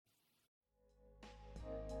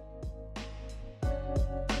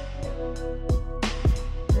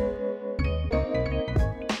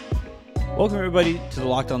Welcome, everybody, to the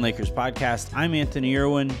Locked On Lakers podcast. I'm Anthony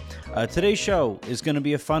Irwin. Today's show is going to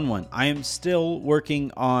be a fun one. I am still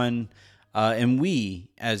working on, and we,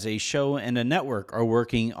 as a show and a network, are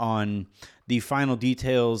working on the final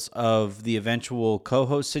details of the eventual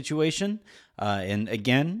co-host situation. And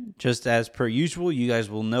again, just as per usual, you guys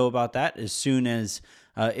will know about that as soon as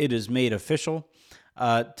it is made official.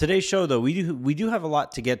 Today's show, though, we do have a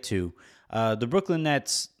lot to get to. The Brooklyn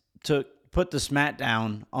Nets put the smack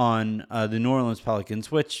down on the New Orleans Pelicans,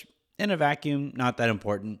 which in a vacuum, not that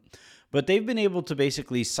important. But they've been able to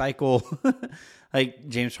basically cycle, like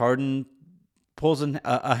James Harden pulls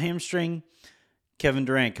a hamstring, Kevin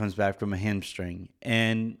Durant comes back from a hamstring.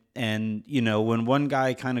 And you know, when one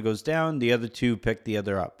guy kind of goes down, the other two pick the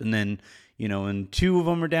other up. And then, you know, when two of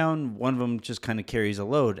them are down, one of them just kind of carries a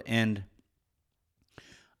load. And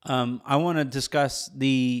I want to discuss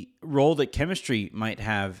the role that chemistry might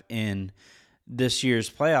have in this year's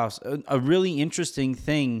playoffs. A really interesting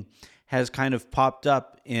thing has kind of popped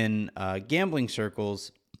up in gambling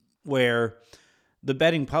circles where the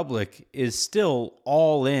betting public is still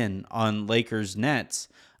all in on Lakers Nets,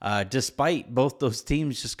 despite both those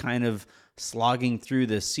teams just kind of slogging through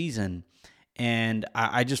this season. And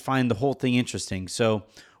I just find the whole thing interesting. So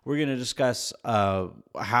we're going to discuss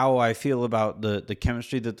how I feel about the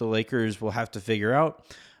chemistry that the Lakers will have to figure out,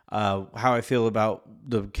 how I feel about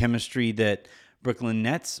the chemistry that Brooklyn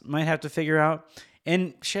Nets might have to figure out,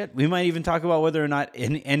 and shit, we might even talk about whether or not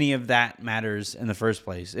any of that matters in the first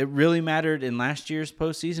place. It really mattered in last year's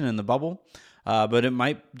postseason in the bubble, but it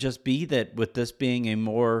might just be that with this being a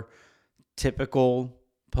more typical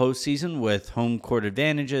postseason with home court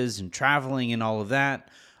advantages and traveling and all of that,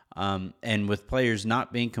 and with players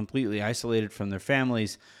not being completely isolated from their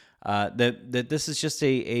families, that this is just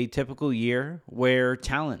a typical year where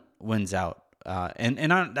talent wins out.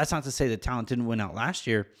 That's not to say that talent didn't win out last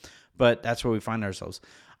year, but that's where we find ourselves.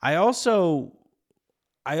 I also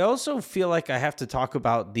feel like I have to talk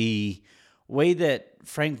about the way that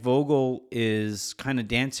Frank Vogel is kind of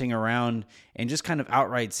dancing around and just kind of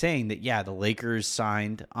outright saying that, yeah, the Lakers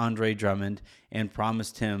signed Andre Drummond and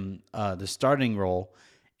promised him the starting role.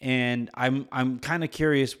 And I'm kind of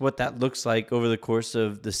curious what that looks like over the course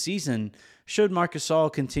of the season should Marc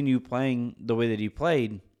Gasol continue playing the way that he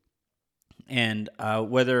played, and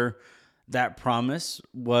whether that promise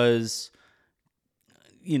was,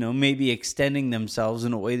 you know, maybe extending themselves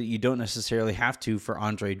in a way that you don't necessarily have to for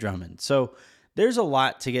Andre Drummond. So there's a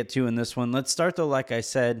lot to get to in this one. Let's start, though, like I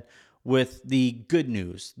said, with the good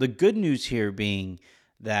news. The good news here being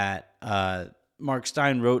that Mark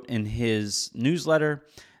Stein wrote in his newsletter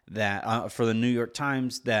that for the New York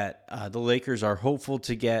Times that the Lakers are hopeful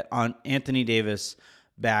to get on Anthony Davis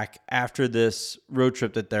back after this road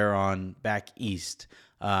trip that they're on back east.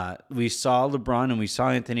 We saw LeBron and we saw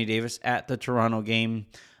Anthony Davis at the Toronto game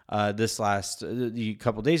this last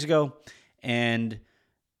couple days ago, and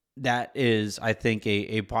that is, I think,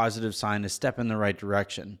 a positive sign, a step in the right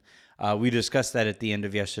direction. We discussed that at the end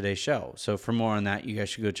of yesterday's show, so for more on that, you guys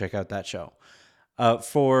should go check out that show.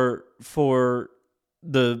 For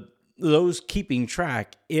those keeping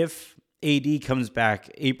track, if AD comes back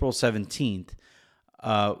April 17th,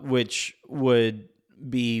 which would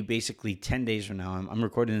be basically 10 days from now. I'm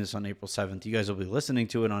recording this on April 7th. You guys will be listening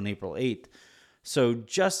to it on April 8th. So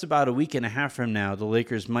just about a week and a half from now, the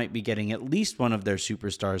Lakers might be getting at least one of their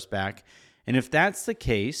superstars back. And if that's the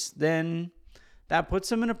case, then that puts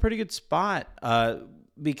them in a pretty good spot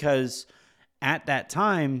because at that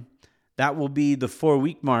time, that will be the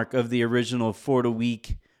 4-week mark of the original 4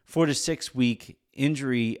 to 6 week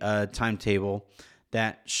injury timetable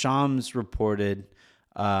that Shams reported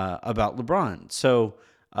about LeBron. So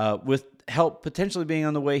with help potentially being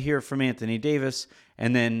on the way here from Anthony Davis,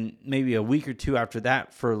 and then maybe a week or two after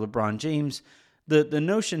that for LeBron James, the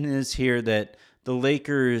notion is here that the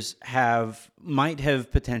Lakers might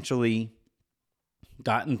have potentially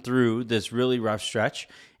gotten through this really rough stretch,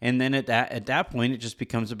 and then at that point, it just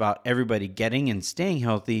becomes about everybody getting and staying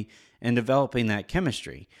healthy and developing that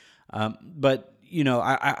chemistry. But you know,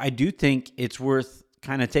 I do think it's worth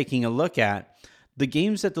kind of taking a look at the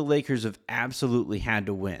games that the Lakers have absolutely had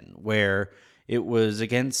to win, where it was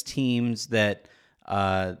against teams that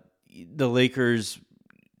the Lakers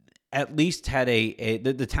at least had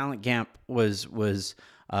the talent gap was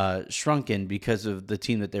shrunken because of the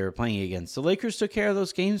team that they were playing against. The Lakers took care of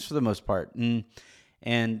those games for the most part,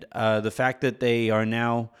 and the fact that they are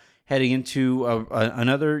now heading into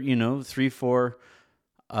another 3-4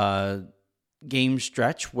 game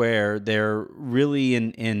stretch where they're really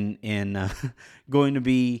in going to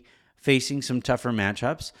be facing some tougher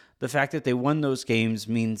matchups. The fact that they won those games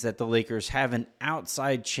means that the Lakers have an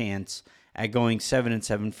outside chance at going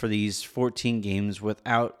 7-7 for these 14 games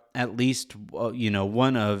without at least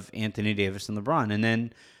one of Anthony Davis and LeBron. And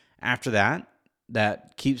then after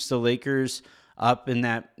that keeps the Lakers up in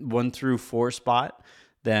that 1-4 spot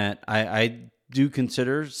that I do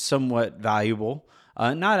consider somewhat valuable.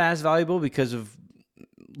 Not as valuable because of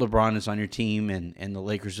LeBron is on your team and the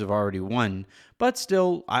Lakers have already won, but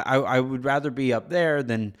still, I would rather be up there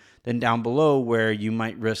than down below where you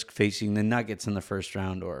might risk facing the Nuggets in the first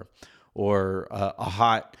round or a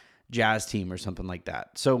hot Jazz team or something like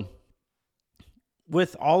that. So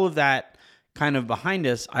with all of that kind of behind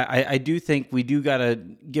us, I do think we do got to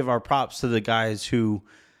give our props to the guys who,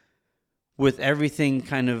 with everything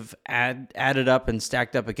kind of added up and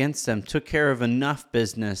stacked up against them, took care of enough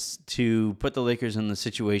business to put the Lakers in the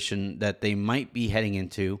situation that they might be heading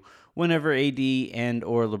into whenever AD and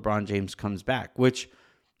or LeBron James comes back, which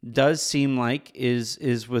does seem like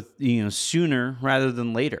is with sooner rather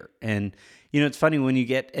than later. And it's funny when you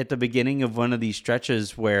get at the beginning of one of these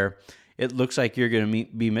stretches where it looks like you're going to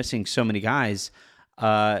be missing so many guys.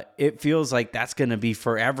 It feels like that's going to be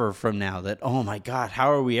forever from now, that, oh my God,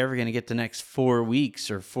 how are we ever going to get the next 4 weeks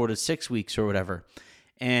or 4 to 6 weeks or whatever?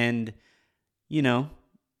 And,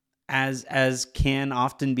 as can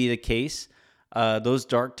often be the case, those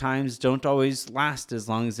dark times don't always last as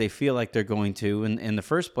long as they feel like they're going to in the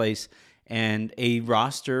first place. And a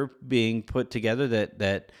roster being put together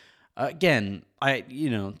that again,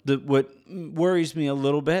 what worries me a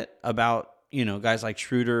little bit about, guys like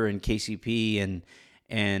Schroeder and KCP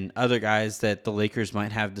and other guys that the Lakers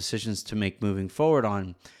might have decisions to make moving forward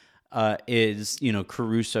on is,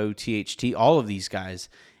 Caruso, THT, all of these guys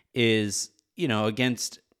is,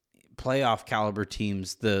 against playoff caliber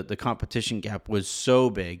teams, the competition gap was so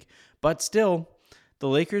big, but still the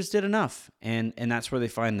Lakers did enough, and that's where they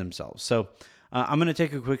find themselves. So I'm going to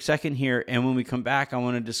take a quick second here, and when we come back, I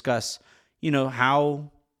want to discuss, how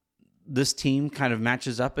this team kind of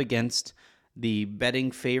matches up against the betting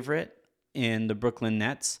favorite in the Brooklyn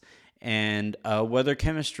Nets, and whether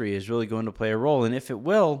chemistry is really going to play a role, and if it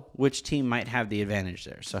will, which team might have the advantage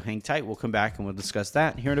there. So hang tight. We'll come back and we'll discuss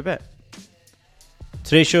that here in a bit.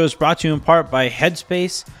 Today's show is brought to you in part by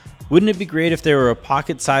Headspace. Wouldn't it be great if there were a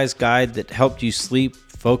pocket-sized guide that helped you sleep,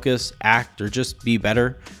 focus, act, or just be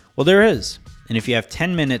better? Well, there is. And if you have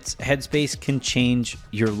 10 minutes, Headspace can change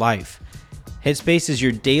your life. Headspace is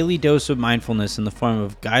your daily dose of mindfulness in the form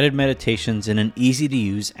of guided meditations in an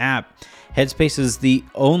easy-to-use app. Headspace is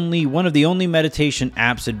one of the only meditation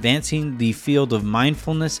apps advancing the field of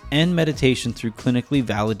mindfulness and meditation through clinically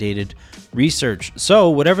validated research. So,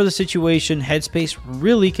 whatever the situation, Headspace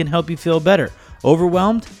really can help you feel better.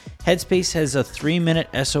 Overwhelmed? Headspace has a 3-minute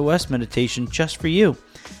SOS meditation just for you.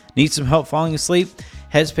 Need some help falling asleep?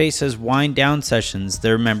 Headspace has wind down sessions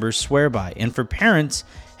their members swear by. And for parents,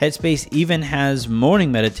 Headspace even has morning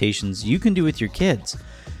meditations you can do with your kids.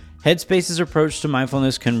 Headspace's approach to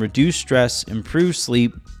mindfulness can reduce stress, improve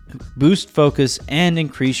sleep, boost focus, and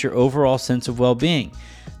increase your overall sense of well-being.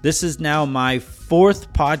 This is now my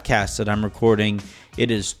 4th podcast that I'm recording.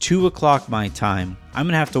 It is 2 o'clock my time. I'm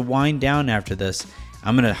going to have to wind down after this.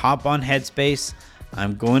 I'm going to hop on Headspace.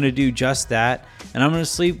 I'm going to do just that. And I'm going to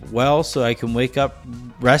sleep well so I can wake up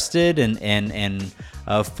rested and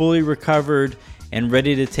fully recovered and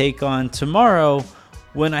ready to take on tomorrow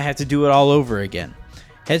when I have to do it all over again.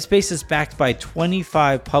 Headspace is backed by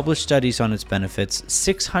 25 published studies on its benefits,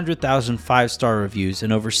 600,000 5-star reviews,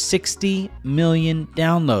 and over 60 million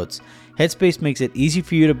downloads. Headspace makes it easy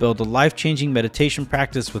for you to build a life-changing meditation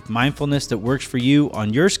practice with mindfulness that works for you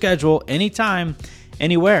on your schedule, anytime,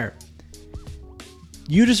 anywhere.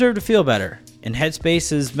 You deserve to feel better, and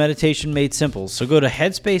Headspace is meditation made simple. So go to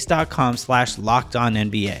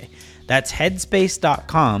headspace.com/LockedOnNBA. That's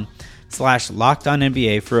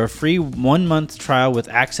headspace.com/LockedOnNBA for a free 1-month trial with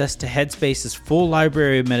access to Headspace's full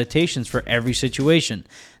library of meditations for every situation.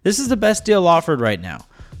 This is the best deal offered right now.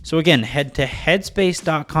 So again, head to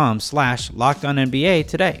headspace.com/LockedOnNBA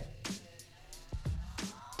today.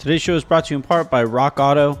 Today's show is brought to you in part by Rock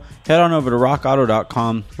Auto. Head on over to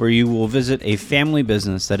rockauto.com where you will visit a family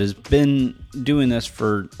business that has been doing this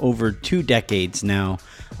for over 2 decades now,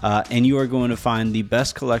 and you are going to find the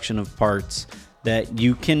best collection of parts that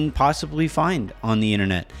you can possibly find on the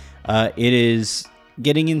internet. It is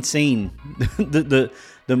getting insane. The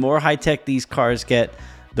more high-tech these cars get,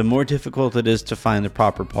 the more difficult it is to find the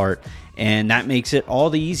proper part, and that makes it all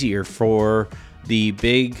the easier for the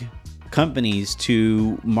big companies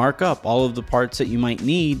to mark up all of the parts that you might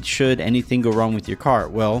need should anything go wrong with your car.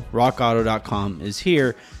 Well, rockauto.com is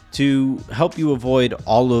here to help you avoid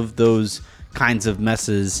all of those kinds of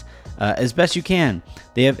messes as best you can.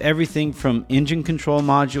 They have everything from engine control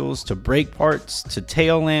modules to brake parts to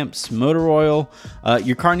tail lamps, motor oil.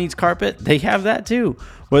 Your car needs carpet? They have that too.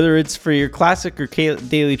 Whether it's for your classic or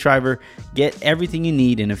daily driver, get everything you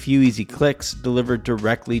need in a few easy clicks delivered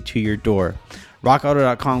directly to your door.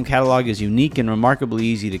 RockAuto.com catalog is unique and remarkably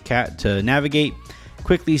easy to navigate.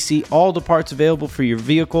 Quickly see all the parts available for your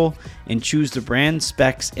vehicle and choose the brand,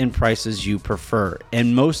 specs, and prices you prefer.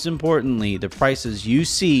 And most importantly, the prices you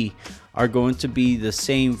see are going to be the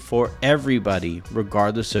same for everybody,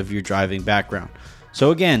 regardless of your driving background. So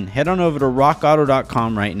again, head on over to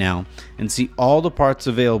rockauto.com right now and see all the parts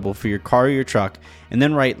available for your car or your truck, and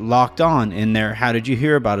then write "Locked On" in their "How did you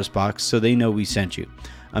hear about us" box so they know we sent you.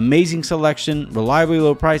 Amazing selection, reliably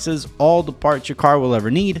low prices, all the parts your car will ever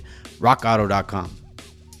need. rockauto.com.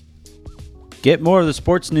 Get more of the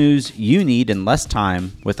sports news you need in less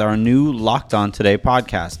time with our new Locked On Today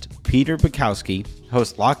podcast. Peter Bukowski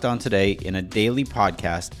hosts Locked On Today in a daily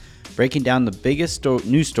podcast, breaking down the biggest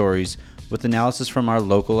news stories with analysis from our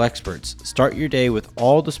local experts. Start your day with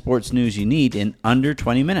all the sports news you need in under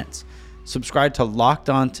 20 minutes. Subscribe to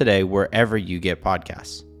Locked On Today wherever you get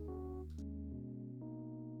podcasts.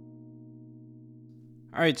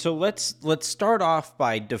 All right, so let's start off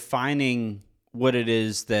by defining what it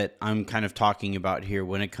is that I'm kind of talking about here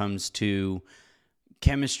when it comes to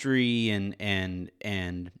chemistry and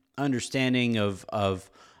understanding of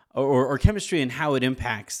chemistry and how it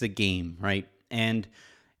impacts the game, right? And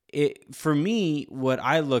for me, what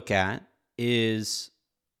I look at is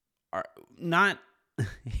not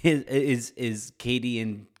is Katie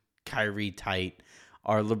and Kyrie tight,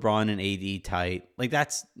 are LeBron and AD tight? Like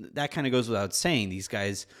that kind of goes without saying. These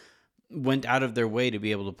guys went out of their way to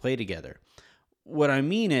be able to play together. What I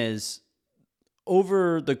mean is,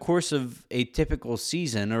 over the course of a typical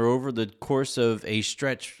season, or over the course of a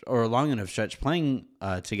stretch or a long enough stretch playing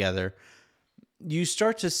together, you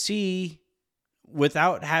start to see,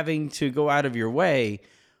 without having to go out of your way,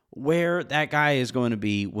 where that guy is going to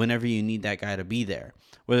be whenever you need that guy to be there.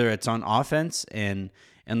 Whether it's on offense and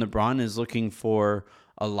LeBron is looking for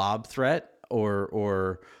a lob threat,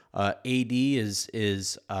 or AD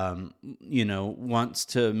is wants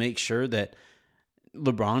to make sure that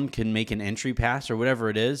LeBron can make an entry pass or whatever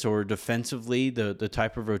it is, or defensively the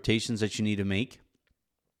type of rotations that you need to make.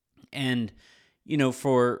 And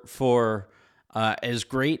for as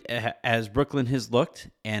great as Brooklyn has looked,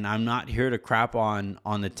 and I'm not here to crap on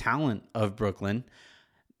the talent of Brooklyn,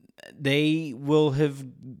 they're going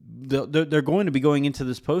to be going into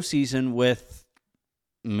this postseason with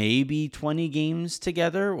maybe 20 games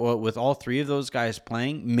together, or with all three of those guys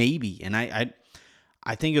playing, maybe. And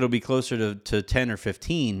I think it'll be closer to 10 or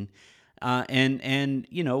 15. And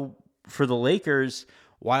for the Lakers,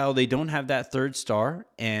 while they don't have that third star,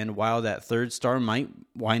 and while that third star might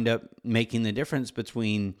wind up making the difference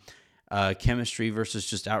between chemistry versus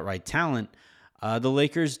just outright talent, the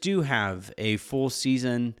Lakers do have a full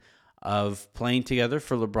season of playing together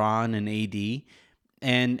for LeBron and AD,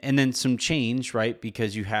 and then some change, right?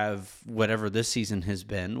 Because you have whatever this season has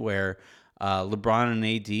been, where LeBron and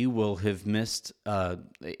AD will have missed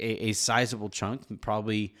a sizable chunk,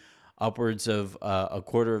 probably upwards of a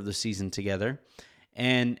quarter of the season together.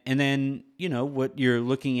 And then, what you're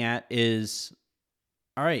looking at is,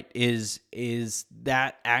 all right, is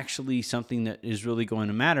that actually something that is really going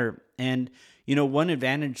to matter? And, one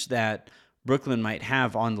advantage that Brooklyn might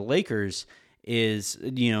have on the Lakers is,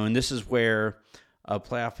 and this is where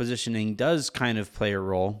playoff positioning does kind of play a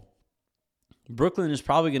role. Brooklyn is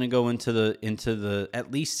probably going to go into the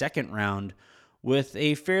at least second round with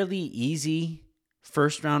a fairly easy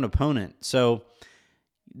first round opponent. So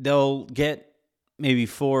they'll get maybe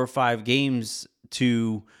 4 or 5 games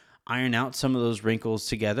to iron out some of those wrinkles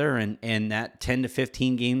together, and that 10 to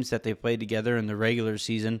 15 games that they played together in the regular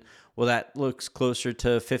season, well, that looks closer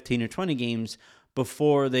to 15 or 20 games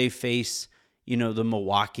before they face, the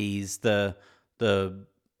Milwaukees, the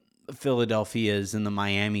Philadelphias, and the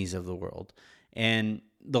Miamis of the world. And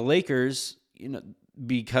the Lakers,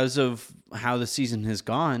 because of how the season has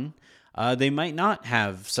gone, they might not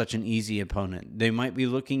have such an easy opponent. They might be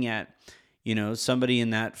looking at, somebody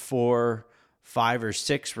in that 4, 5, or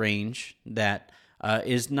 6 range that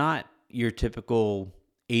is not your typical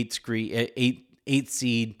 8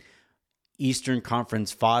 seed Eastern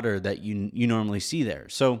Conference fodder that you normally see there.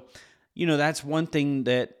 So, that's one thing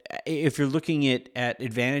that, if you're looking at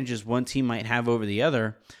advantages one team might have over the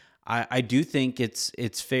other, I do think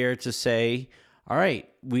it's fair to say, all right,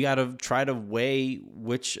 we got to try to weigh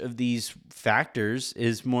which of these factors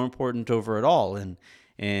is more important over it all, and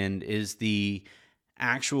is the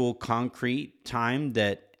actual concrete time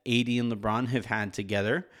that AD and LeBron have had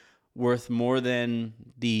together worth more than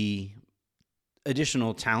the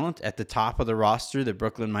additional talent at the top of the roster that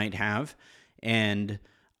Brooklyn might have, and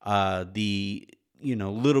the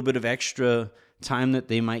little bit of extra time that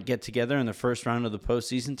they might get together in the first round of the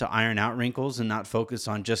postseason to iron out wrinkles and not focus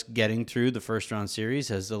on just getting through the first round series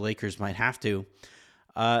as the Lakers might have to.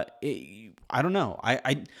 I don't know.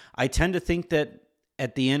 I tend to think that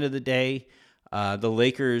at the end of the day, the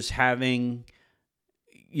Lakers having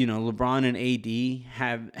LeBron and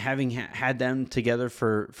AD having had them together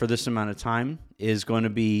for this amount of time is going to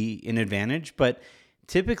be an advantage. But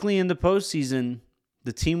typically in the postseason,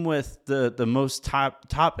 the team with the most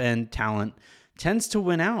top end talent tends to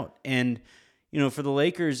win out. And for the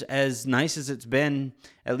Lakers, as nice as it's been,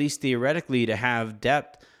 at least theoretically, to have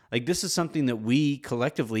depth, like this is something that we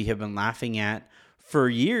collectively have been laughing at for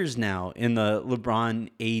years now in the LeBron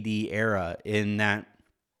AD era, in that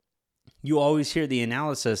you always hear the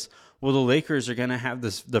analysis, well, the Lakers are going to have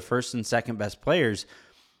the first and second best players,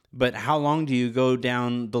 but how long do you go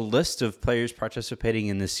down the list of players participating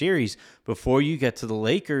in this series before you get to the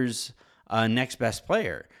Lakers' next best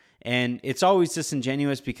player? And it's always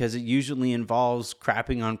disingenuous because it usually involves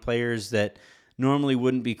crapping on players that normally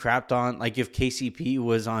wouldn't be crapped on. Like if KCP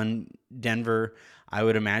was on Denver, I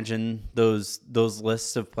would imagine those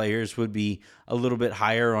lists of players would be a little bit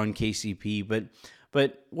higher on KCP.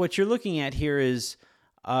 But what you're looking at here is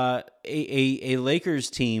a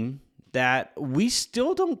Lakers team that we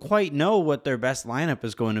still don't quite know what their best lineup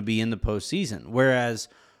is going to be in the postseason. Whereas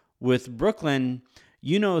with Brooklyn,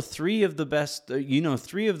 three of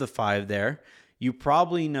the five there. You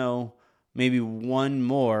probably know maybe one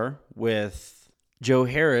more with Joe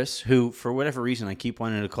Harris, who for whatever reason I keep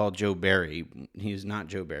wanting to call Joe Barry. He's not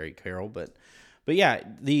Joe Barry Carroll, but yeah,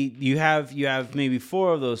 you have maybe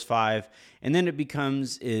four of those five, and then it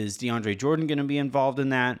becomes, is DeAndre Jordan going to be involved in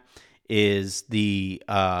that? Is is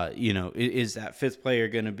that fifth player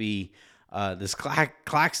going to be this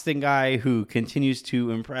Claxton guy who continues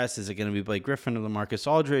to impress? Is it going to be Blake Griffin or LaMarcus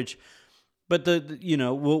Aldridge? But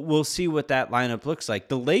we'll see what that lineup looks like.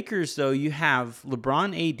 The Lakers, though, you have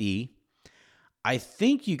LeBron, AD. I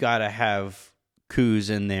think you got to have Kuz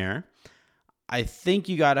in there. I think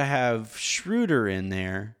you got to have Schroeder in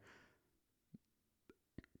there.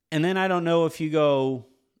 And then I don't know if you go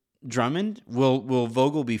Drummond. Will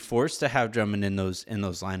Vogel be forced to have Drummond in those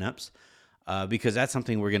lineups? Because that's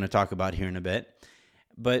something we're going to talk about here in a bit.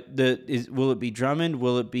 But will it be Drummond?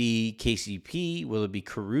 Will it be KCP? Will it be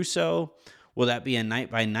Caruso? Will that be a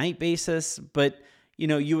night-by-night basis? But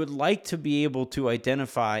you would like to be able to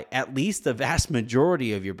identify at least the vast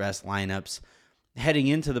majority of your best lineups heading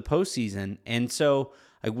into the postseason. And so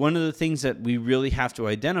one of the things that we really have to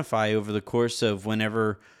identify over the course of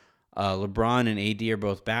whenever LeBron and AD are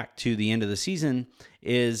both back to the end of the season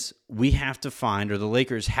is we have to find, or the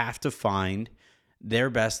Lakers have to find, their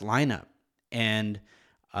best lineup. And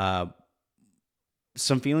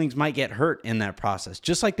some feelings might get hurt in that process,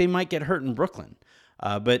 just like they might get hurt in Brooklyn.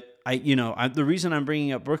 But the reason I'm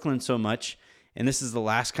bringing up Brooklyn so much, and this is the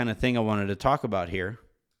last kind of thing I wanted to talk about here,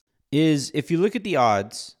 is if you look at the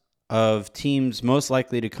odds of teams most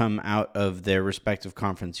likely to come out of their respective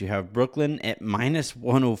conference, you have Brooklyn at minus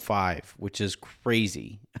 105, which is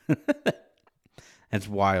crazy. That's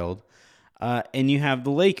wild. And you have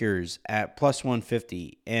the Lakers at plus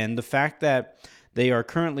 150. And the fact that they are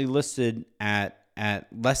currently listed at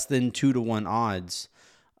less than 2-1 odds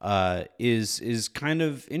is kind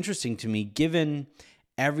of interesting to me, given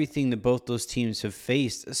everything that both those teams have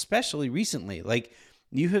faced, especially recently. Like,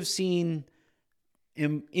 you have seen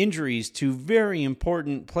injuries to very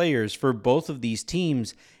important players for both of these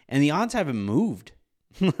teams, and the odds haven't moved.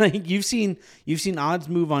 Like, you've seen odds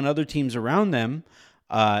move on other teams around them,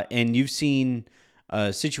 and you've seen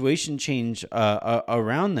situation change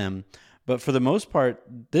around them. But for the most part,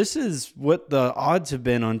 this is what the odds have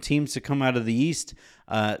been on teams to come out of the East,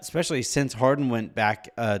 especially since Harden went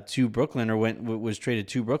back to Brooklyn, or was traded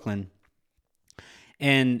to Brooklyn.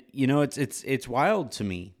 And it's wild to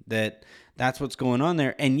me that that's what's going on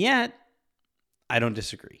there. And yet, I don't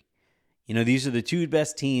disagree. These are the two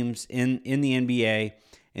best teams in the NBA,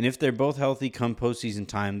 and if they're both healthy come postseason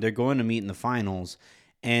time, they're going to meet in the finals.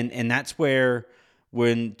 And that's where,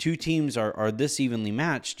 when two teams are this evenly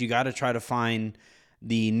matched, you got to try to find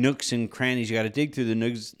the nooks and crannies. You got to dig through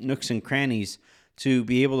the nooks and crannies to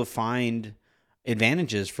be able to find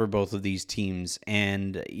advantages for both of these teams.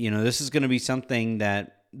 And, this is going to be something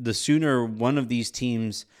that the sooner one of these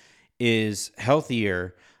teams is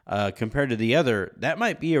healthier compared to the other, that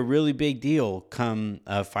might be a really big deal come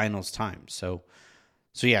finals time. So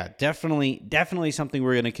So yeah, definitely something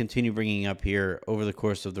we're going to continue bringing up here over the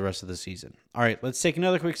course of the rest of the season. All right, let's take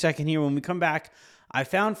another quick second here. When we come back, I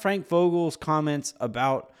found Frank Vogel's comments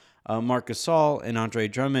about Marc Gasol and Andre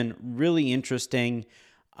Drummond really interesting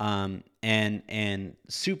and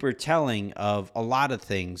super telling of a lot of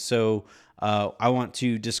things. So I want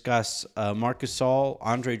to discuss Marc Gasol,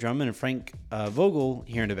 Andre Drummond, and Frank Vogel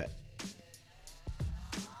here in a bit.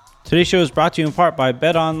 Today's show is brought to you in part by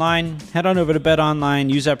Bet Online. Head on over to Bet Online.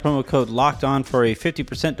 Use that promo code LOCKEDON for a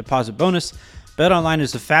 50% deposit bonus. Bet Online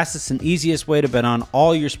is the fastest and easiest way to bet on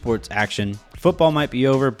all your sports action. Football might be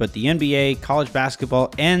over, but the NBA, college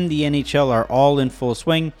basketball, and the NHL are all in full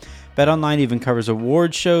swing. Bet Online even covers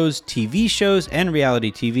award shows, TV shows, and reality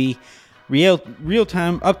TV.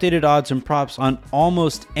 Real-time updated odds and props on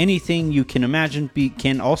almost anything you can imagine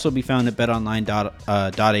can also be found at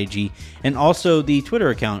betonline.ag and also the Twitter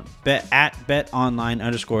account at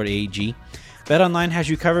betonline_ag. BetOnline has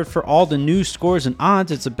you covered for all the news, scores, and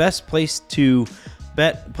odds. It's the best place to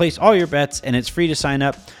place all your bets, and it's free to sign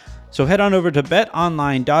up. So head on over to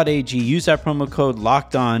betonline.ag, use that promo code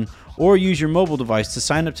LOCKEDON, or use your mobile device to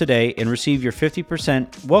sign up today and receive your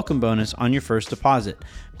 50% welcome bonus on your first deposit.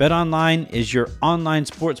 BetOnline is your online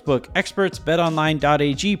sportsbook experts.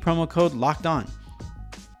 BetOnline.ag, promo code LOCKEDON.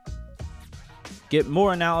 Get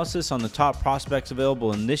more analysis on the top prospects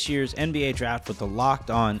available in this year's NBA Draft with the Locked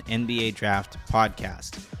On NBA Draft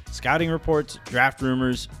podcast. Scouting reports, draft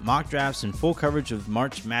rumors, mock drafts, and full coverage of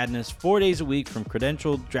March Madness 4 days a week from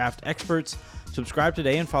credentialed draft experts. Subscribe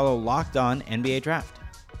today and follow Locked On NBA Draft.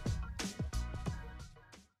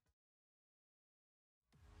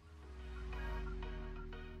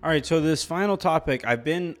 All right, so this final topic, I've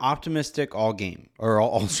been optimistic all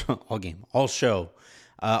show,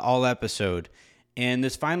 all episode. And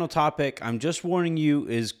this final topic, I'm just warning you,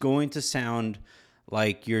 is going to sound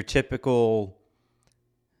like your typical,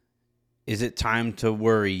 is it time to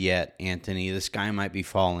worry yet, Anthony? The sky might be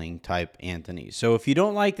falling type Anthony. So if you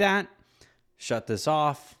don't like that, shut this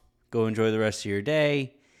off, go enjoy the rest of your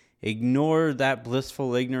day, ignore that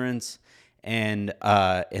blissful ignorance, and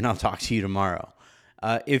I'll talk to you tomorrow.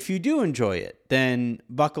 If you do enjoy it, then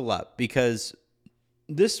buckle up, because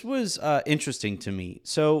this was interesting to me.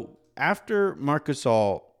 So after Marc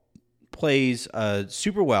Gasol plays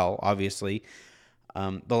super well, obviously,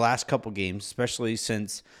 the last couple games, especially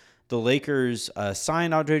since the Lakers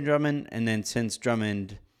signed Andre Drummond, and then since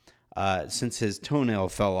Drummond, since his toenail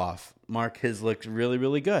fell off, Marc has looked really,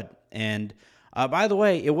 really good. And by the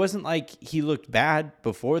way, it wasn't like he looked bad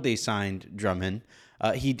before they signed Drummond.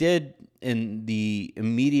 He did in the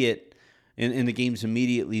games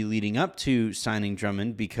immediately leading up to signing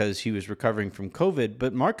Drummond, because he was recovering from COVID.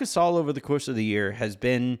 But Marc Gasol over the course of the year has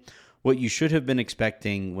been what you should have been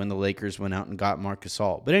expecting when the Lakers went out and got Marc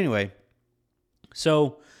Gasol. But anyway,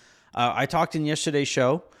 so I talked in yesterday's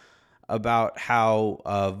show about how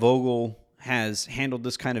Vogel has handled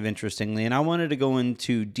this kind of interestingly, and I wanted to go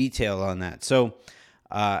into detail on that. So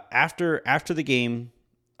after the game,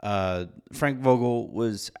 Frank Vogel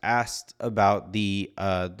was asked about the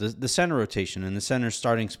center rotation and the center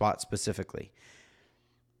starting spot specifically.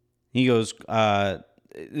 He goes,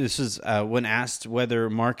 this is when asked whether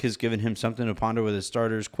Marc has given him something to ponder with his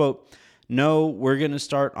starters, quote, "No, we're going to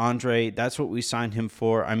start Andre. That's what we signed him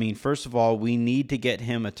for. I mean, first of all, we need to get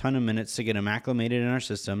him a ton of minutes to get him acclimated in our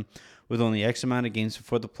system with only X amount of games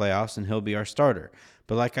before the playoffs, and he'll be our starter.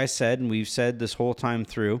 But like I said, and we've said this whole time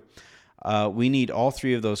through, we need all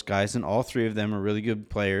three of those guys, and all three of them are really good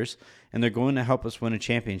players, and they're going to help us win a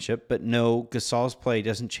championship. But no, Gasol's play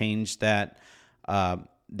doesn't change that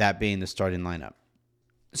being the starting lineup."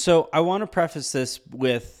 So I want to preface this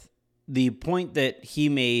with the point that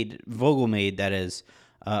Vogel made, that is,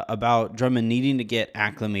 about Drummond needing to get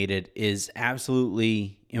acclimated, is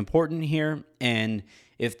absolutely important here. And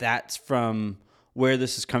if that's from where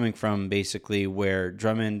this is coming from, basically where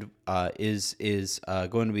Drummond is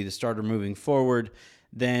going to be the starter moving forward,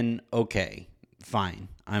 then okay, fine.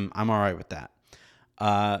 I'm all right with that.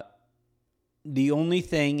 The only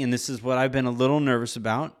thing, and this is what I've been a little nervous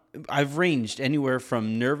about, I've ranged anywhere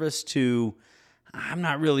from nervous to I'm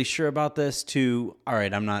not really sure about this to all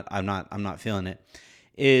right, I'm not feeling it,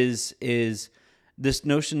 is this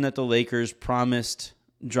notion that the Lakers promised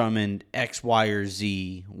Drummond X, Y, or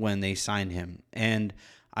Z when they signed him. And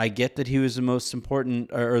I get that he was the most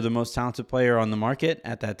important or the most talented player on the market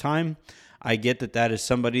at that time. I get that is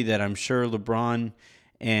somebody that I'm sure LeBron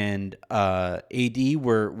and AD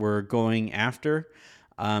were going after.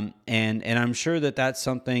 And I'm sure that's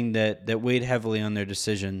something that weighed heavily on their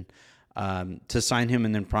decision to sign him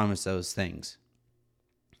and then promise those things.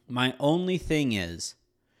 My only thing is,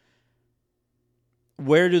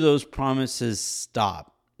 where do those promises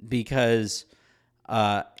stop? Because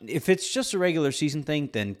if it's just a regular season thing,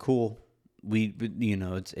 then cool.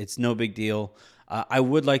 It's no big deal. I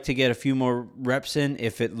would like to get a few more reps in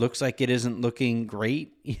if it looks like it isn't looking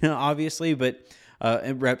great, obviously, but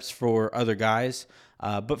reps for other guys.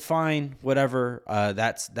 But fine, whatever.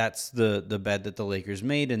 That's the bed that the Lakers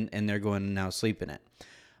made, and they're going to now sleep in it.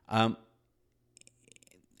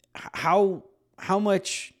 How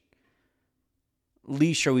much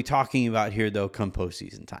leash are we talking about here, though, come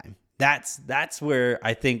postseason time? That's where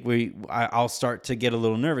I think I'll start to get a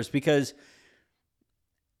little nervous, because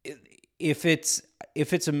if it's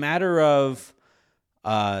a matter of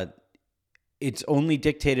it's only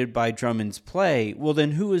dictated by Drummond's play, well,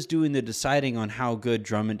 then who is doing the deciding on how good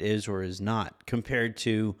Drummond is or is not compared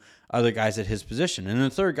to other guys at his position? And the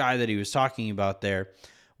third guy that he was talking about there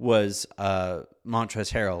was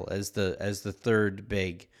Montrezl Harrell as the third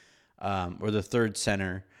big or the third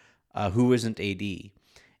center who isn't AD.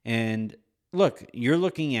 And look, you're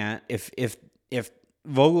looking at if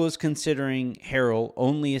Vogel is considering Harrell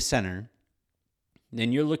only a center,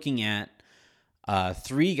 then you're looking at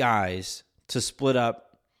three guys to split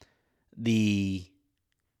up the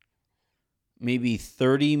maybe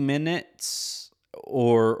 30 minutes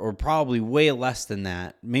or probably way less than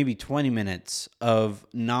that, maybe 20 minutes of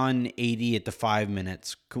non-AD at the 5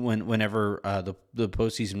 minutes whenever the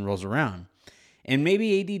postseason rolls around. And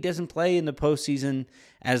maybe AD doesn't play in the postseason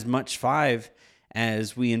as much 5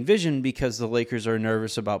 as we envision, because the Lakers are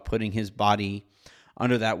nervous about putting his body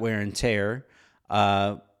under that wear and tear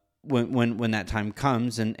when that time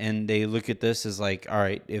comes, and they look at this as like, all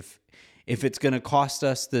right, if it's going to cost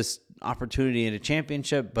us this opportunity at a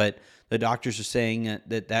championship, but the doctors are saying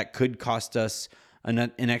that could cost us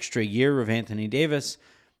an extra year of Anthony Davis,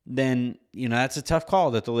 then that's a tough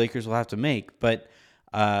call that the Lakers will have to make. But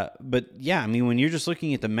yeah, I mean, when you're just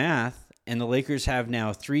looking at the math, and the Lakers have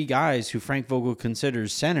now three guys who Frank Vogel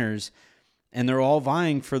considers centers, and they're all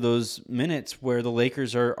vying for those minutes where the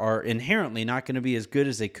Lakers are inherently not going to be as good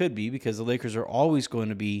as they could be, because the Lakers are always going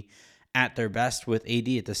to be at their best with AD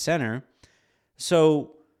at the center.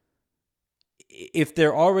 So if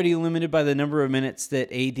they're already limited by the number of minutes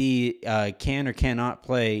that AD can or cannot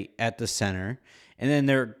play at the center, and then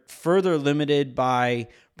they're further limited by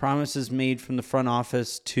promises made from the front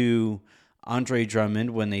office to Andre Drummond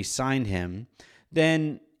when they signed him,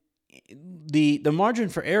 then the margin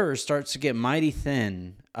for error starts to get mighty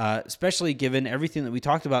thin, especially given everything that we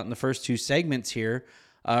talked about in the first two segments here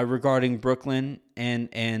regarding Brooklyn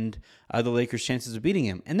and the Lakers' chances of beating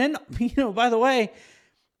him. And then, by the way,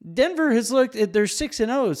 Denver has looked at, they're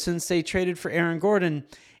 6-0 since they traded for Aaron Gordon,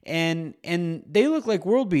 and they look like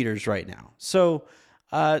world beaters right now. So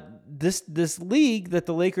this league that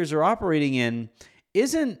the Lakers are operating in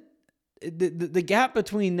isn't the gap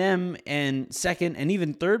between them and second and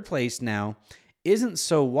even third place now isn't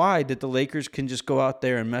so wide that the Lakers can just go out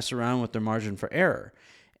there and mess around with their margin for error.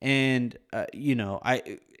 And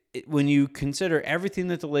when you consider everything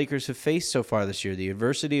that the Lakers have faced so far this year, the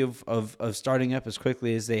adversity of starting up as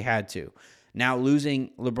quickly as they had to, now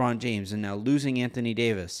losing LeBron James and now losing Anthony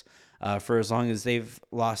Davis for as long as they've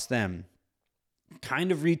lost them,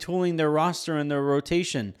 kind of retooling their roster and their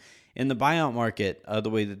rotation in the buyout market the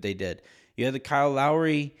way that they did. You had the Kyle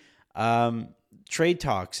Lowry trade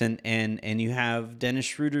talks, and you have Dennis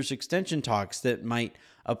Schroeder's extension talks that might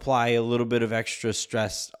apply a little bit of extra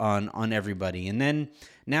stress on everybody. And then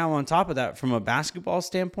now on top of that, from a basketball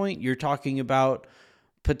standpoint, you're talking about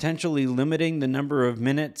potentially limiting the number of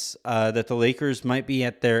minutes that the Lakers might be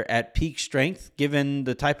at peak strength, given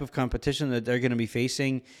the type of competition that they're going to be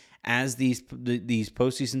facing as these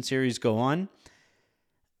postseason series go on.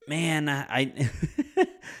 Man,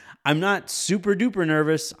 I'm not super duper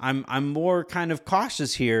nervous. I'm more kind of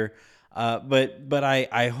cautious here, but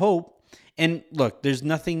I hope. And look, there's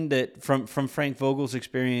nothing that from Frank Vogel's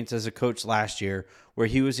experience as a coach last year, where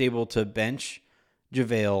he was able to bench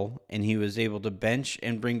JaVale, and he was able to bench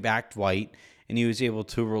and bring back Dwight, and he was able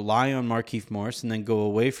to rely on Markieff Morris and then go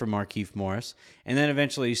away from Markieff Morris, and then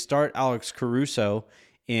eventually start Alex Caruso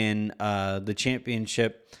in the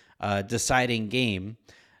championship deciding game.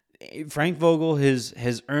 Frank Vogel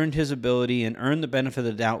has earned his ability and earned the benefit of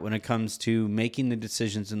the doubt when it comes to making the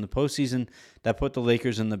decisions in the postseason that put the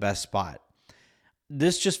Lakers in the best spot.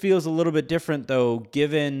 This just feels a little bit different, though,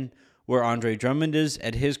 given where Andre Drummond is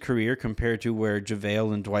at his career compared to where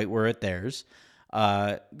JaVale and Dwight were at theirs.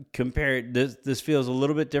 This feels a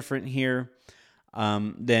little bit different here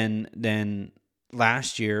than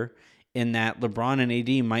last year, in that LeBron and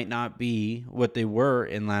AD might not be what they were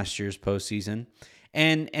in last year's postseason.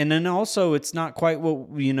 And then also it's not quite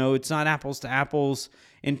it's not apples to apples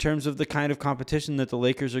in terms of the kind of competition that the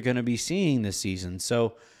Lakers are going to be seeing this season.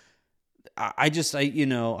 So I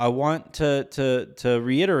want to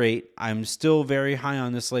reiterate, I'm still very high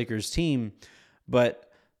on this Lakers team, but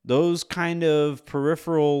those kind of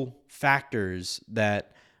peripheral factors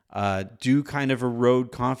that do kind of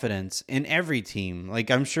erode confidence in every team. Like,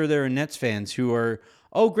 I'm sure there are Nets fans who are,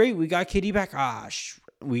 oh great, we got KD back.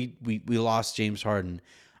 We lost James Harden.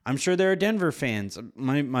 I'm sure there are Denver fans.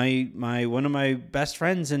 My one of my best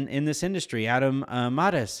friends in this industry, Adam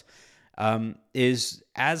Mattis, is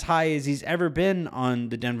as high as he's ever been on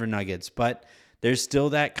the Denver Nuggets, but there's still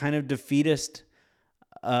that kind of defeatist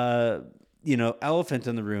elephant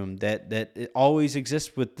in the room that it always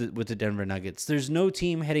exists with the Denver Nuggets. There's no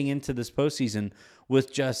team heading into this postseason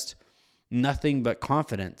with just nothing but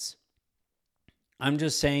confidence. I'm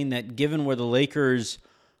just saying that given where the Lakers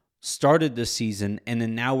started this season and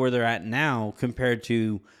then now where they're at now compared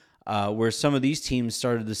to where some of these teams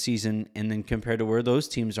started the season and then compared to where those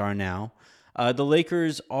teams are now, the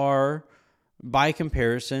Lakers are, by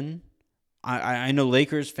comparison, I know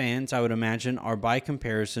Lakers fans, I would imagine, are by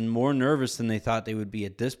comparison more nervous than they thought they would be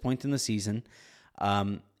at this point in the season.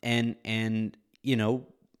 And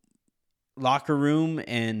locker room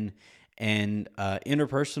and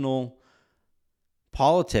interpersonal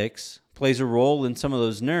politics plays a role in some of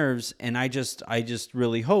those nerves. And I just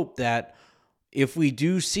really hope that if we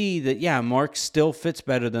do see that, Mark still fits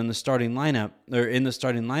better than the starting lineup, or in the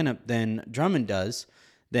starting lineup than Drummond does,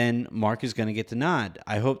 then Mark is going to get the nod.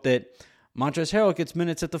 I hope that Montrezl Harrell gets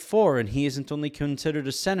minutes at the 4 and he isn't only considered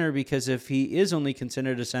a center, because if he is only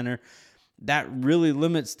considered a center, that really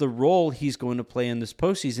limits the role he's going to play in this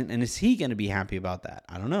postseason. And is he going to be happy about that?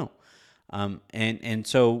 I don't know. And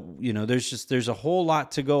so, there's a whole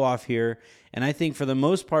lot to go off here. And I think for the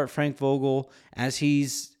most part, Frank Vogel, as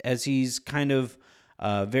he's kind of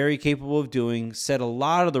very capable of doing, said a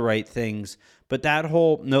lot of the right things. But that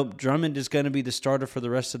whole, nope, Drummond is going to be the starter for the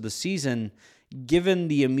rest of the season, given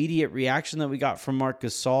the immediate reaction that we got from Marc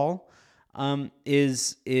Gasol,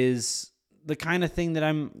 is the kind of thing that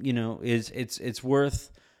it's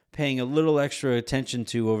worth paying a little extra attention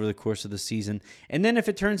to over the course of the season. And then if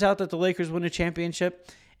it turns out that the Lakers win a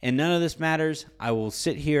championship and none of this matters, I will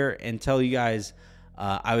sit here and tell you guys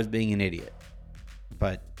I was being an idiot.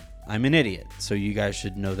 But I'm an idiot, so you guys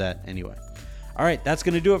should know that anyway. All right, that's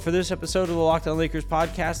going to do it for this episode of the Locked On Lakers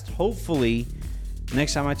podcast. Hopefully,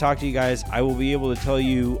 next time I talk to you guys, I will be able to tell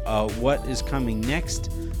you what is coming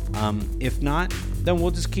next. If not, then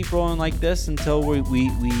we'll just keep rolling like this until we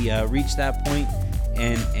reach that point.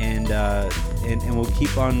 And we'll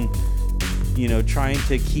keep on, trying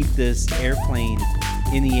to keep this airplane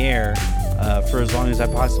in the air for as long as I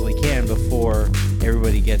possibly can before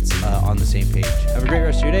everybody gets on the same page. Have a great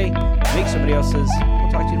rest of your day. Make somebody else's. We'll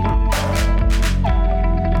talk to you tomorrow.